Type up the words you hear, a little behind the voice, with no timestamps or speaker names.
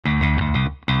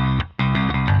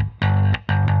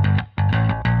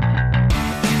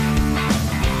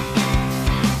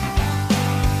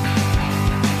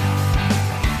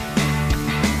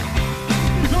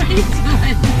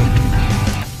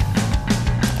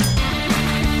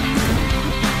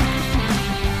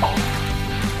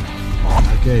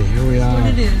Okay, here we are.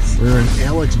 That's what it is. We're in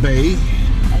Alex Bay.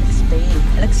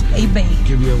 Alex Bay.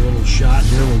 Give you a little shot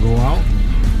here. We'll go out.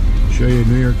 Show you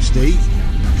New York State.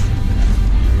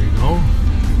 There you go.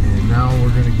 And now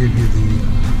we're going to give you the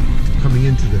coming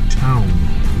into the town.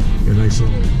 A nice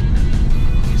little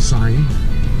sign.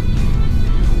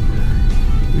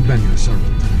 We've been here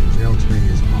several times. Alex Bay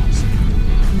is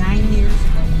awesome. 9 years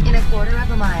ago. In a quarter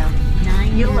of a mile,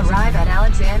 9 you'll years arrive at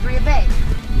Alexandria Bay.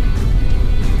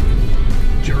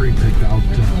 Jerry picked out.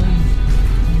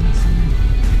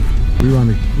 We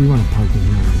want to park in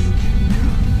here, I think.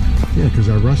 Yeah, because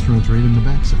our restaurant's right in the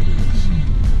backside of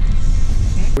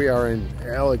this. We are in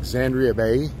Alexandria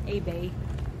Bay. A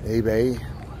Bay.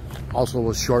 Also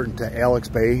was shortened to Alex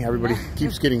Bay. Everybody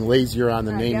keeps getting lazier on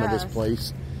the name of this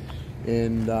place.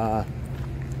 And the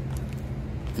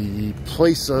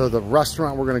place, the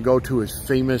restaurant we're going to go to is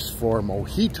famous for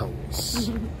mojitos.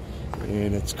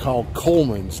 And it's called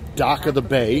Coleman's, Dock of the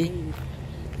Bay.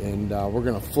 And we're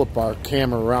going to flip our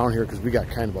camera around here because we got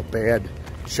kind of a bad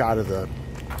shot of the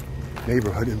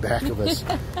neighborhood in back of us.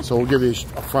 So we'll give you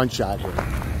a front shot here.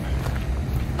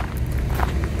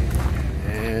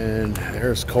 And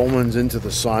there's Coleman's into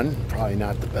the sun. Probably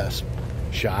not the best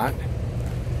shot.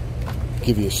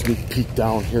 Give you a sneak peek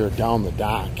down here, down the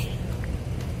dock.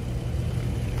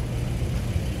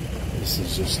 This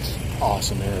is just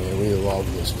awesome area. We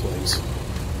love this place.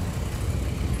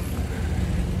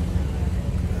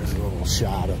 There's a little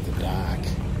shot of the dock.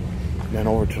 And then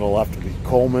over to the left will be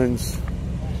Coleman's.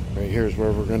 Right here is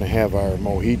where we're going to have our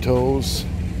mojitos.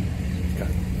 Got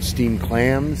steamed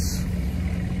clams.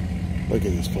 Look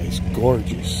at this place,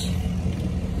 gorgeous.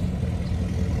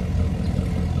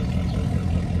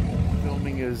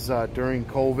 Filming is during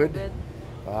COVID.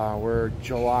 We're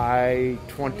July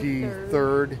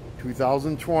 23rd,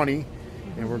 2020,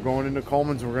 and we're going into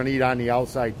Coleman's and we're going to eat on the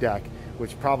outside deck,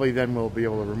 which probably then we'll be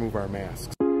able to remove our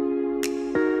masks.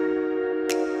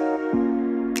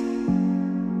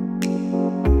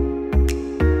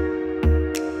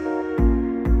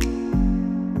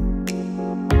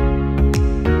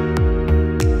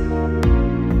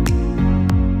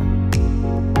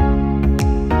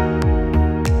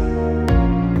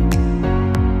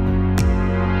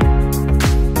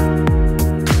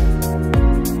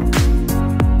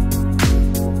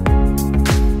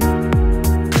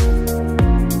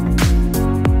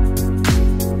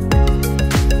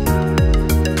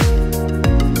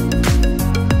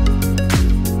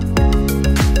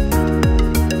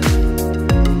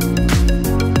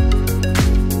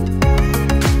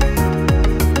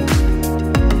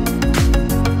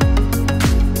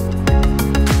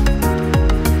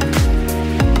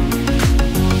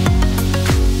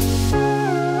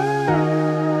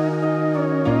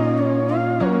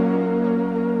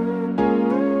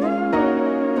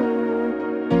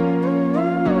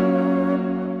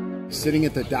 Sitting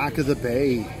at the dock of the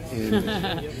bay in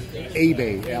A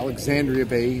Bay, Alexandria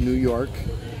Bay, New York.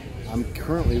 I'm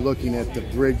currently looking at the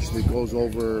bridge that goes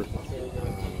over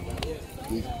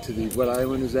to the, what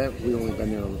island is that? We've only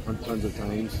been there tons of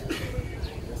times.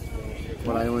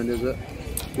 What island is it?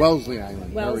 Wellesley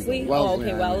Island. Wellesley? Oh,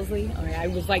 okay, Wellesley. All right, I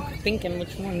was like thinking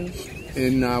which ones.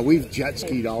 And we've jet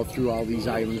skied all through all these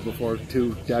islands before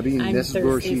too, Debbie, and this is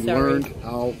where she learned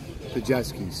how to jet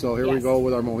ski. So here we go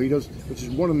with our mojitos, which is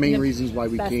one of the main reasons why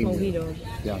we came here.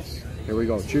 Yes. Here we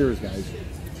go. Cheers, guys.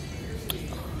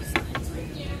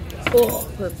 Oh,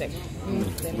 perfect.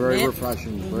 Very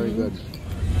refreshing. Very good.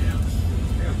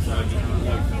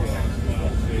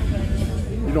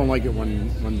 You don't like it when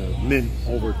the mint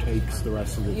overtakes the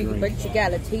rest of the drink. But you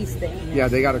gotta taste it. Yeah,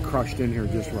 they got it crushed in here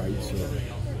just right. So.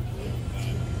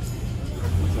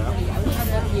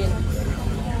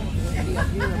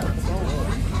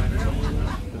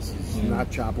 This is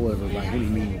not chopped liver by any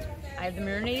means. I have the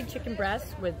marinated chicken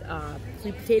breast with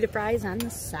sweet potato fries on the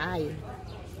side.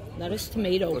 Lettuce,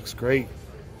 tomato. Looks great.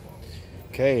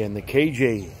 Okay, and the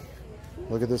KJ.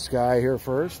 Look at this guy here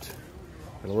first.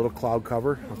 Got a little cloud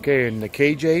cover. Okay, and the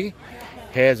KJ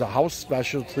has a house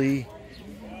specialty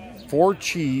 4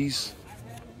 cheese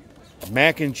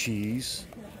mac and cheese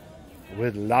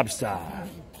with lobster.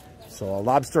 So a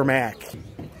lobster mac.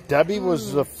 Debbie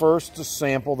was the first to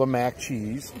sample the mac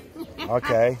cheese.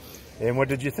 Okay. And what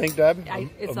did you think, Deb?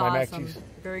 It's awesome. Mac cheese?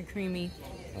 Very creamy.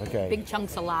 Okay. Big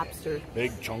chunks of lobster.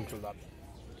 Big chunks of lobster.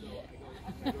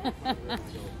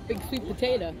 Big sweet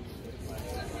potato.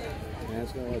 Yeah,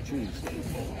 it's got a lot of cheese.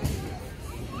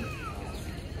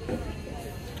 Oh,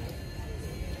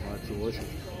 that's delicious.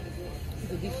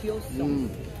 Delicioso.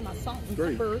 My salt and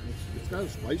pepper. It's got a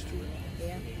spice to it.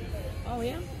 Yeah. Oh,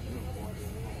 yeah?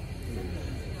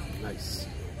 Nice.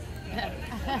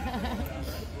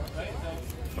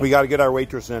 We got to get our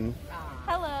waitress in.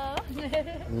 Hello.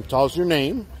 And tell us your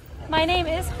name. My name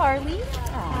is Harley.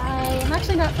 I'm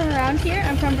actually not from around here.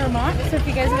 I'm from Vermont, so if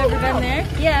you guys have ever been there.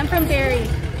 Yeah, I'm from Barrie.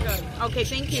 Good. Okay,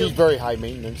 thank you. She's very high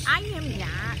maintenance. I am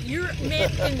not. You're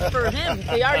making for him.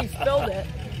 They already spilled it.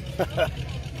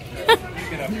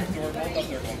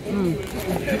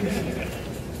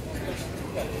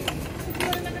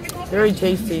 Very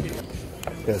tasty.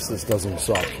 Yes, this doesn't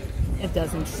suck. It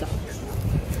doesn't suck.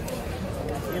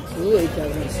 It really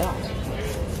doesn't suck.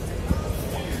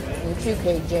 Thank you,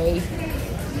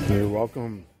 KJ. You're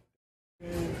welcome.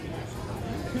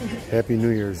 Happy New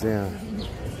Year's, yeah.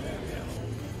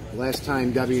 Last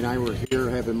time Debbie and I were here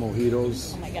having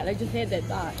mojitos Oh my God, I just had that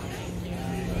thought.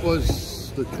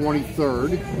 was the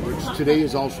 23rd, which today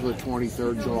is also the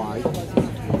 23rd July.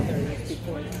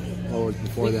 Oh, it was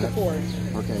before Week that? before.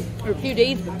 Okay. Or a few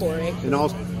days before, eh? And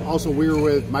also we were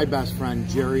with my best friend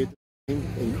Jerry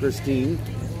and Christine.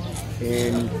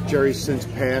 And Jerry's since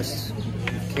passed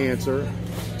cancer.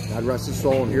 God rest his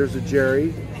soul. And here's to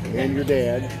Jerry and your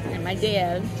dad. And my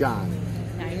dad, John.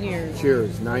 9 years.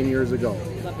 Cheers. 9 years ago.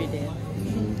 Love you,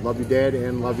 Dad. Love you, Dad,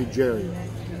 and love you, Jerry.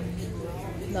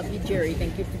 Love you, Jerry.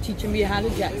 Thank you for teaching me how to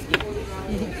jet ski.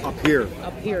 Up here.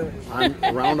 Up here. I'm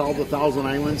around all the 1,000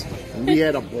 islands, and we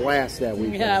had a blast that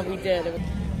weekend. Yeah, we did.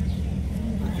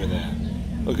 Look at that.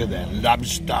 Look at that.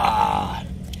 Lobster.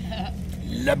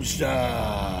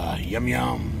 Lobster. Yum,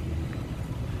 yum.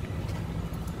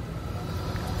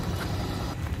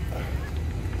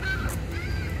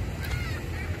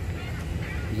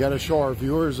 You got to show our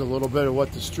viewers a little bit of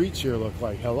what the streets here look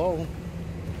like. Hello.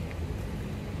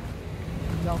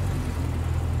 No.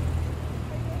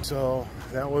 So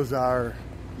that was our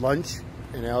lunch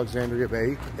in Alexandria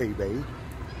Bay, A-Bay.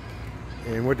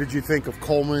 And what did you think of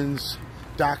Coleman's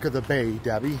Dock of the Bay,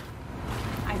 Debbie?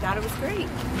 I thought it was great.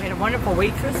 We had a wonderful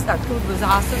waitress. Our food was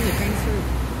awesome. The drinks were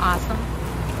awesome.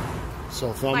 So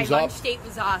My thumbs lunch up. date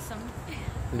was awesome.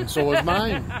 And so was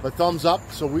mine. But thumbs up.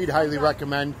 So we'd highly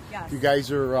recommend Yes. if you guys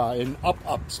are in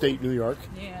upstate New York.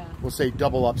 Yeah. We'll say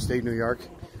double upstate New York.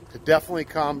 To definitely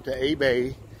come to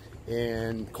A-Bay,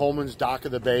 and Coleman's Dock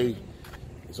of the Bay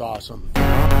is awesome.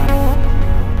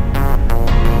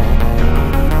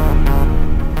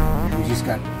 We just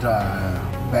got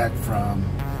back from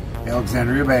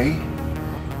Alexandria Bay,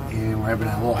 and we're having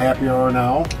a little happy hour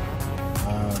now.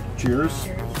 Cheers.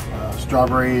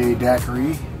 Strawberry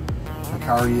daiquiri,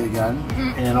 Bacardi again,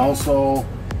 and also we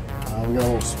got a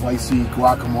little spicy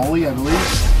guacamole, I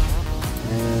believe,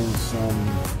 and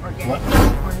some Organic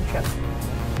corn chips.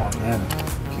 organic.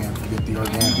 Can't forget the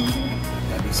organic.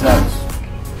 Debbie says,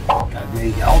 gotta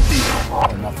be healthy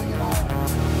or nothing at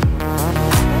all.